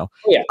is? I don't know.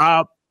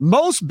 Yeah.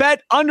 Most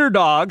bet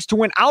underdogs to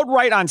win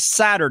outright on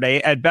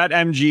Saturday at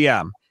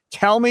BetMGM.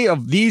 Tell me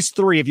of these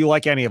three if you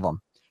like any of them.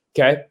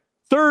 Okay.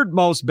 Third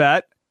most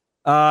bet,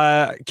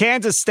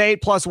 Kansas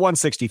State plus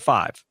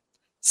 165.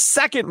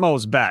 Second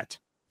most bet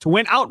to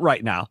win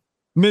outright now,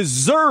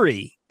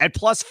 Missouri at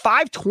plus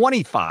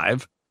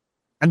 525.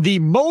 And the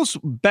most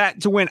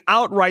bet to win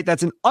outright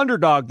that's an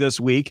underdog this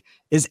week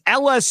is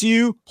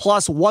LSU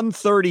plus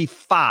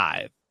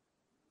 135.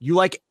 You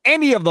like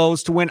any of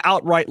those to win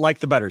outright like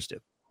the bettors do?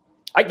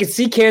 I could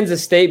see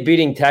Kansas State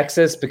beating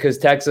Texas because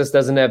Texas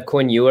doesn't have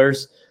Quinn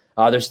Ewers.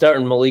 They're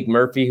starting Malik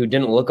Murphy, who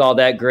didn't look all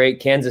that great.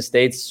 Kansas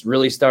State's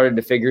really started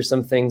to figure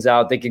some things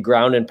out. They could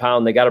ground and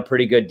pound. They got a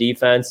pretty good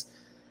defense.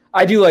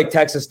 I do like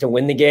Texas to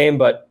win the game,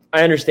 but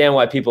I understand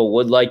why people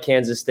would like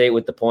Kansas State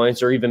with the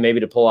points or even maybe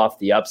to pull off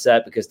the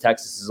upset because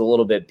Texas is a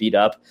little bit beat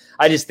up.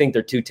 I just think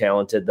they're too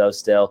talented, though,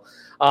 still.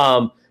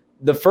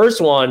 The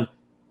first one,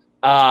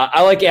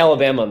 I like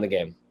Alabama in the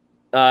game.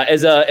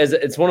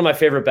 It's one of my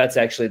favorite bets,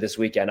 actually, this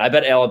weekend. I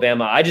bet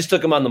Alabama. I just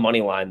took them on the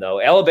money line,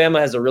 though. Alabama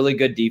has a really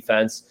good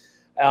defense.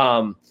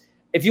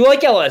 If you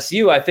like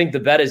LSU, I think the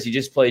bet is you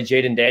just play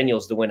Jaden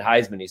Daniels to win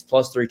Heisman. He's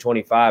plus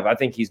 325. I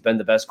think he's been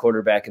the best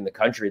quarterback in the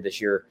country this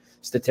year,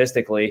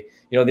 statistically.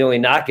 You know, the only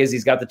knock is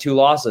he's got the 2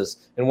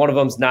 losses, and one of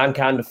them's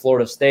non-con to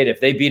Florida State. If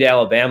they beat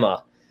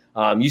Alabama,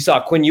 you saw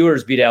Quinn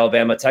Ewers beat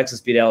Alabama,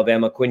 Texas beat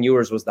Alabama. Quinn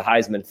Ewers was the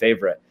Heisman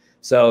favorite.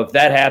 So if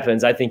that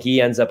happens, I think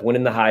he ends up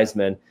winning the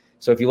Heisman.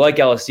 So if you like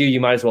LSU, you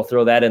might as well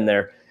throw that in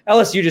there.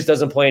 LSU just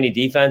doesn't play any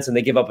defense, and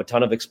they give up a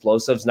ton of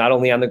explosives, not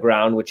only on the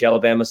ground, which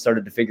Alabama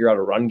started to figure out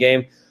a run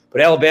game, but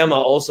Alabama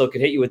also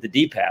could hit you with the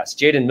deep pass.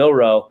 Jaden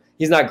Milroe,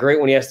 he's not great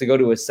when he has to go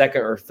to his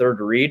second or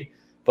third read,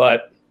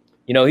 but,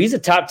 you know, he's a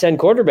top 10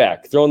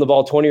 quarterback, throwing the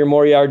ball 20 or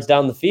more yards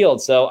down the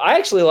field. So I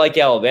actually like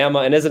Alabama,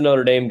 and as a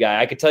Notre Dame guy,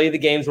 I could tell you the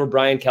games where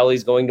Brian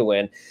Kelly's going to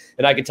win,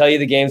 and I could tell you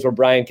the games where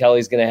Brian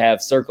Kelly's going to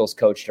have circles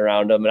coached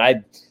around him,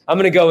 and I'm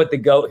going to go with the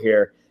GOAT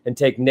here and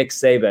take Nick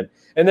Saban.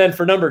 And then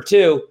for number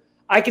 2,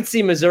 I could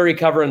see Missouri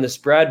covering the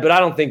spread, but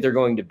I don't think they're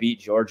going to beat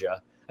Georgia.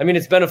 I mean,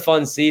 it's been a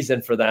fun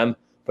season for them,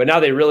 but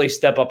now they really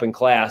step up in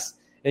class.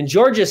 And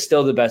Georgia's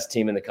still the best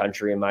team in the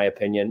country, in my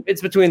opinion.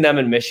 It's between them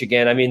and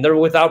Michigan. I mean, they're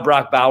without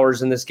Brock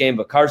Bowers in this game,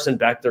 but Carson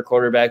Beck, their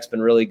quarterback's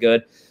been really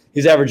good.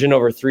 He's averaging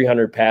over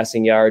 300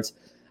 passing yards.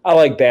 I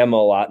like Bama a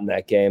lot in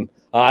that game.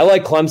 I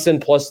like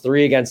Clemson plus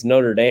 3 against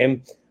Notre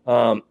Dame.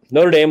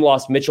 Notre Dame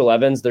lost Mitchell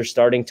Evans, their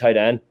starting tight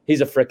end.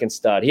 He's a freaking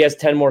stud. He has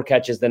 10 more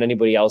catches than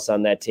anybody else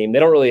on that team. They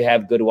don't really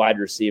have good wide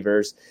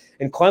receivers.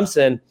 And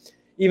Clemson,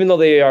 even though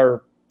they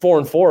are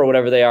 4-4 or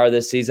whatever they are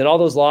this season, all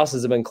those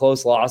losses have been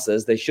close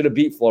losses. They should have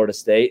beat Florida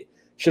State,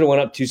 should have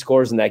went up 2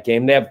 scores in that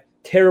game. They have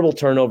terrible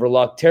turnover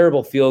luck,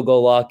 terrible field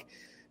goal luck.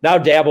 Now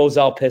Dabo's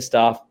all pissed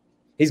off.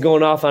 He's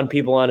going off on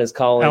people on his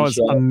call-in show. That was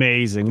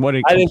amazing. What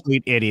a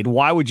complete idiot.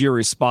 Why would you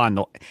respond?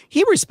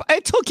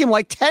 It took him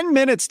like 10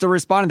 minutes to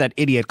respond to that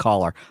idiot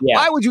caller. Yeah.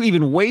 Why would you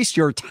even waste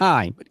your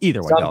time? But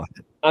either way, go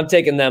ahead. I'm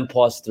taking them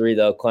plus 3,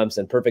 though,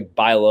 Clemson. Perfect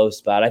buy low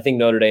spot. I think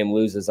Notre Dame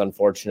loses,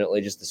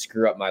 unfortunately, just to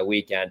screw up my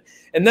weekend.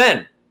 And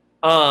then,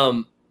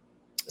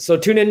 so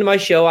tune into my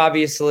show,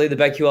 obviously, the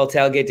BetQL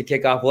Tailgate to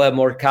kick off. We'll have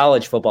more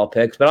college football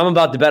picks, but I'm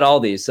about to bet all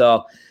these.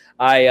 So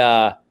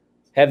I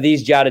have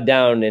these jotted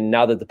down, and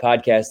now that the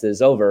podcast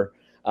is over,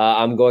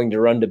 I'm going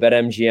to run to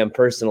BetMGM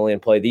personally and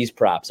play these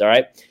props, all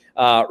right?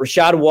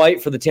 Rachaad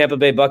White for the Tampa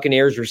Bay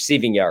Buccaneers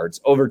receiving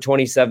yards, over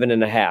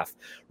 27.5.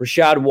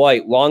 Rachaad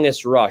White,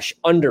 longest rush,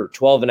 under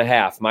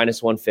 12.5,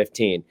 minus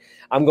 115.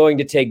 I'm going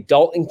to take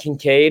Dalton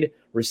Kincaid,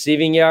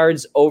 receiving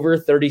yards, over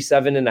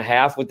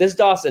 37.5. With this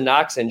Dawson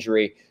Knox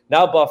injury,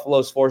 now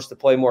Buffalo's forced to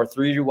play more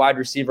 3 wide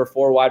receiver,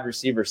 4 wide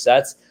receiver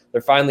sets.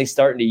 They're finally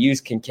starting to use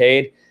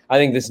Kincaid. I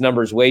think this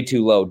number is way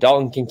too low.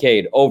 Dalton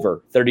Kincaid,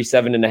 over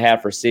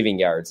 37.5 receiving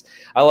yards.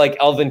 I like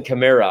Alvin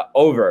Kamara,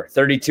 over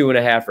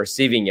 32.5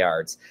 receiving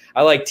yards.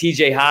 I like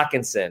TJ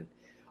Hawkinson,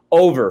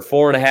 over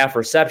 4.5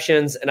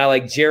 receptions. And I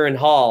like Jaren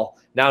Hall,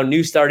 now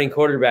new starting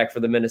quarterback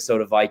for the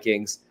Minnesota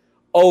Vikings,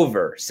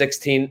 over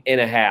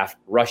 16.5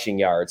 rushing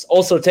yards.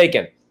 Also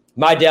taken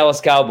my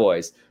Dallas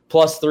Cowboys,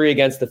 plus 3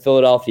 against the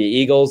Philadelphia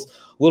Eagles.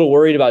 A little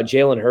worried about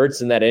Jalen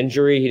Hurts and that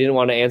injury. He didn't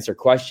want to answer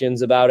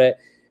questions about it.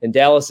 And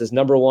Dallas is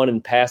number 1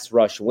 in pass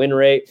rush win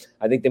rate.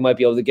 I think they might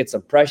be able to get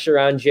some pressure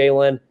on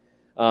Jalen.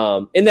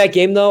 In that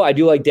game, though, I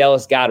do like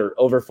Dallas Goedert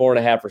over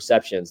 4.5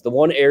 receptions. The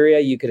one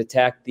area you could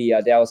attack the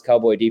Dallas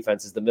Cowboy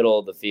defense is the middle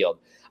of the field.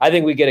 I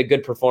think we get a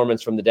good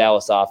performance from the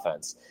Dallas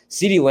offense.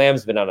 CeeDee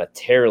Lamb's been on a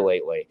tear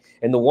lately.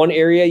 And the one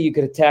area you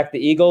could attack the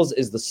Eagles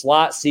is the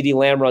slot. CeeDee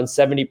Lamb runs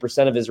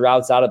 70% of his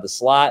routes out of the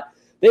slot.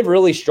 They've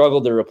really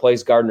struggled to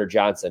replace Gardner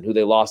Johnson, who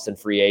they lost in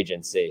free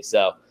agency.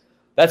 So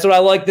that's what I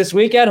like this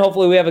weekend.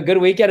 Hopefully we have a good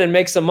weekend and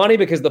make some money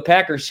because the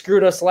Packers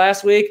screwed us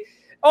last week.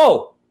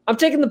 Oh, I'm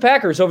taking the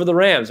Packers over the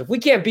Rams. If we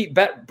can't beat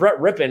Brett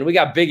Rippon, we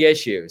got big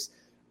issues.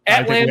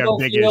 At Lambeau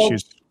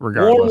Field,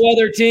 warm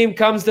weather team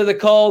comes to the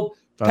cold.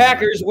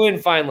 Packers win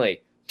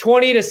finally,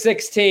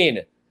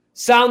 20-16.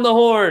 Sound the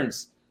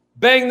horns,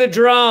 bang the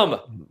drum.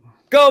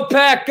 Go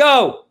Pack,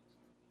 go!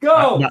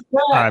 Go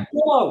Pack,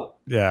 go!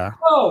 Yeah.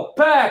 Go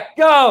Pack,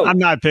 go! I'm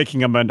not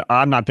picking him.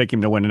 I'm not picking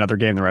him to win another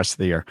game the rest of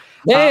the year.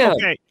 Damn.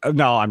 Okay.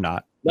 No, I'm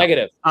not.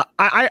 Negative.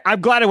 I'm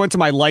glad I went to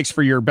my likes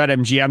for your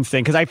BetMGM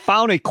thing because I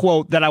found a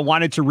quote that I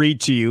wanted to read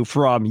to you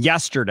from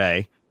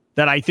yesterday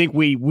that I think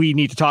we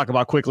need to talk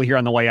about quickly here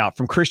on the way out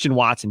from Christian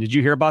Watson. Did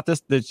you hear about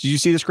this? Did you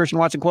see this Christian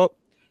Watson quote?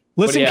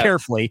 Listen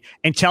carefully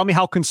and tell me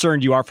how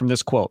concerned you are from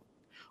this quote.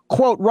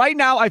 Quote, right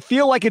now, I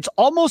feel like it's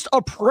almost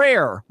a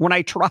prayer when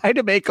I try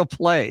to make a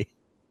play.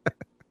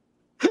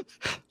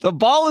 The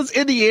ball is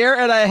in the air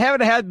and I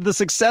haven't had the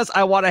success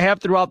I want to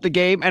have throughout the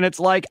game. And it's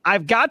like,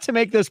 I've got to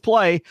make this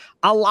play.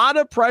 A lot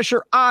of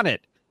pressure on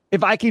it.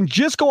 If I can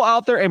just go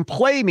out there and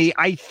play me,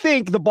 I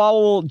think the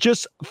ball will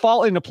just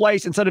fall into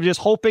place instead of just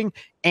hoping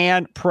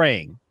and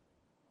praying.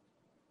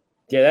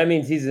 Yeah, that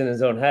means he's in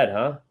his own head,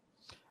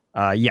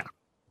 huh? Yeah.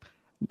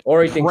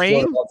 Or he thinks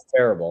that's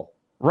terrible.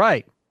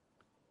 Right.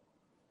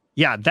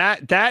 Yeah,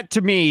 that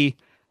to me,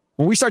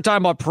 when we start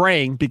talking about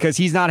praying because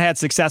he's not had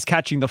success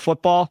catching the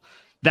football,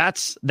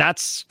 that's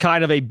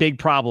kind of a big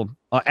problem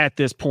at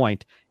this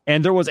point.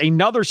 And there was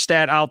another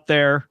stat out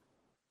there,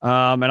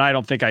 and I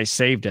don't think I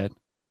saved it.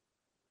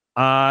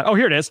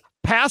 Here it is.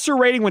 Passer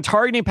rating when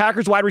targeting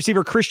Packers wide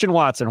receiver Christian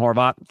Watson,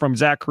 Horvat, from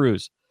Zach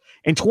Cruz.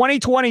 In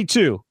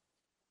 2022,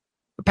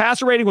 the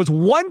passer rating was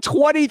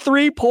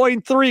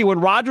 123.3 when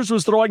Rodgers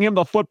was throwing him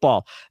the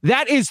football.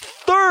 That is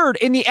third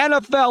in the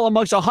NFL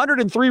amongst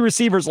 103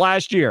 receivers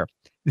last year.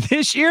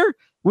 This year,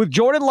 with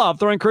Jordan Love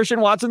throwing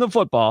Christian Watson the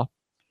football,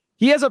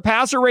 he has a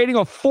passer rating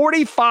of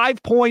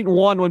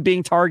 45.1 when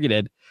being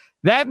targeted.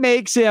 That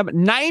makes him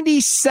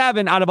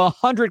 97 out of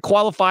 100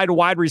 qualified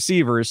wide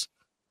receivers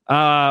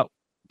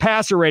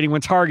passer rating when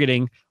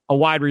targeting a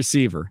wide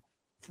receiver.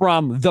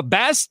 From the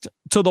best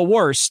to the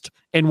worst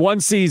in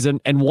one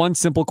season and one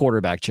simple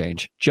quarterback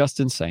change. Just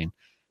insane.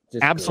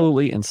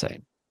 Absolutely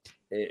insane.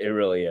 It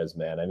really is,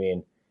 man. I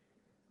mean,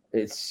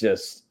 it's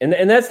just, and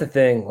that's the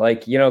thing.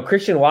 Like,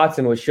 Christian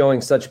Watson was showing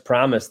such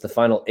promise the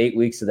final 8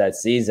 weeks of that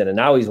season, and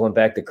now he's went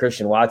back to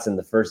Christian Watson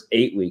the first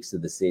 8 weeks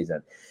of the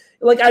season.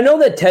 Like, I know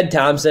that Ted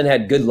Thompson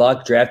had good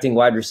luck drafting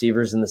wide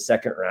receivers in the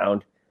second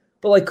round,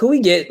 but like, could we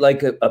get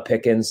like a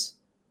Pickens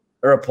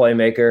or a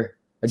playmaker,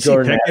 a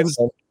Jordan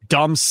Addison?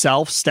 Dumb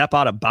self step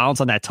out of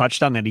bounds on that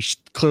touchdown that he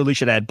clearly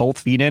should have had both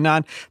feet in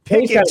on.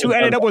 Pickens, who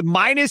ended up with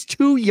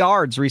 -2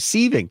 yards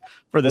receiving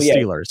for the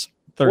Steelers.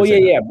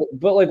 Thursday night.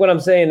 But like what I'm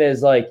saying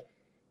is like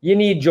you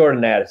need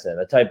Jordan Addison,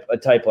 a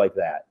type like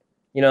that.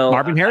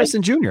 Marvin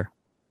Harrison Jr.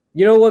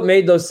 You know what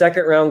made those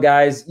second round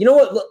guys? You know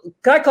what?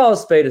 Can I call a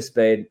spade a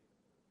spade?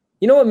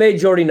 You know what made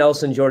Jordy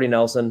Nelson?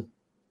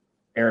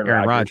 Aaron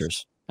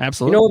Rodgers.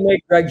 Absolutely. You know what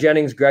made Greg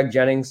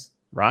Jennings?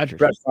 Rodgers.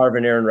 Brett Favre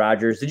and Aaron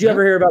Rodgers. Did you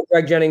ever hear about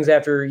Greg Jennings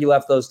after he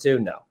left those two?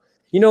 No.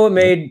 You know what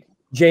made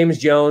James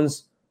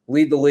Jones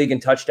lead the league in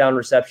touchdown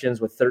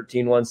receptions with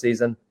 13 one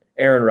season?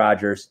 Aaron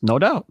Rodgers. No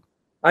doubt.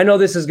 I know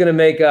this is going to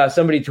make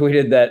somebody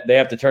tweeted that they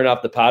have to turn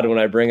off the pod when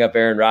I bring up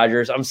Aaron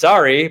Rodgers. I'm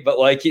sorry, but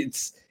like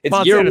it's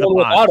year one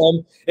without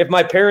him. If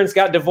my parents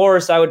got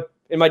divorced, and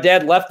my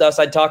dad left us,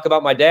 I'd talk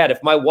about my dad.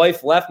 If my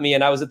wife left me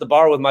and I was at the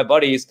bar with my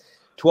buddies,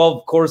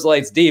 12 Coors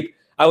Lights deep,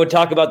 I would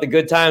talk about the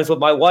good times with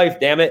my wife,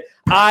 damn it.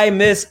 I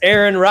miss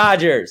Aaron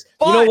Rodgers.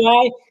 You know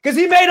why? Because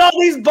he made all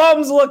these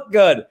bums look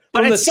good.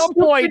 From the some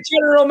point,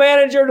 general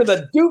manager to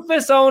the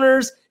doofus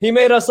owners, he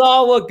made us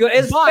all look good.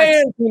 As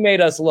fans, he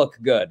made us look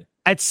good.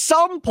 At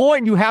some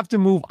point, you have to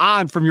move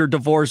on from your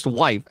divorced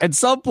wife. At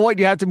some point,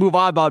 you have to move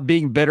on about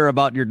being bitter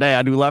about your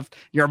dad who left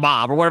your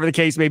mom or whatever the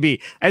case may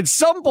be. At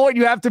some point,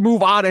 you have to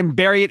move on and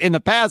bury it in the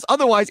past.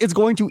 Otherwise, it's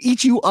going to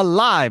eat you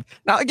alive.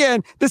 Now,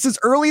 again, this is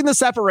early in the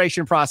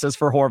separation process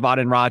for Horvat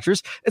and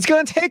Rodgers. It's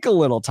going to take a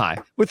little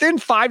time. Within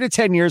 5 to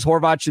 10 years,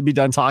 Horvat should be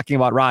done talking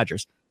about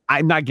Rodgers.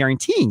 I'm not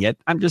guaranteeing it.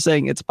 I'm just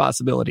saying it's a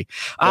possibility.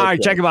 All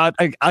right, check them out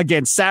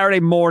again Saturday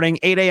morning,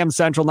 8 a.m.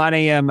 Central, 9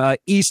 a.m.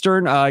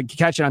 Eastern.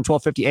 Catch it on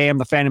 12:50 a.m.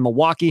 The Fan in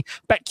Milwaukee.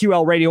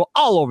 BetQL Radio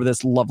all over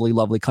this lovely,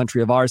 lovely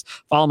country of ours.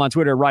 Follow him on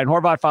Twitter, Ryan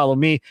Horvat. Follow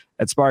me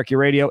at Sparky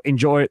Radio.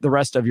 Enjoy the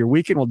rest of your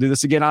weekend. We'll do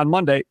this again on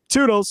Monday.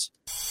 Toodles.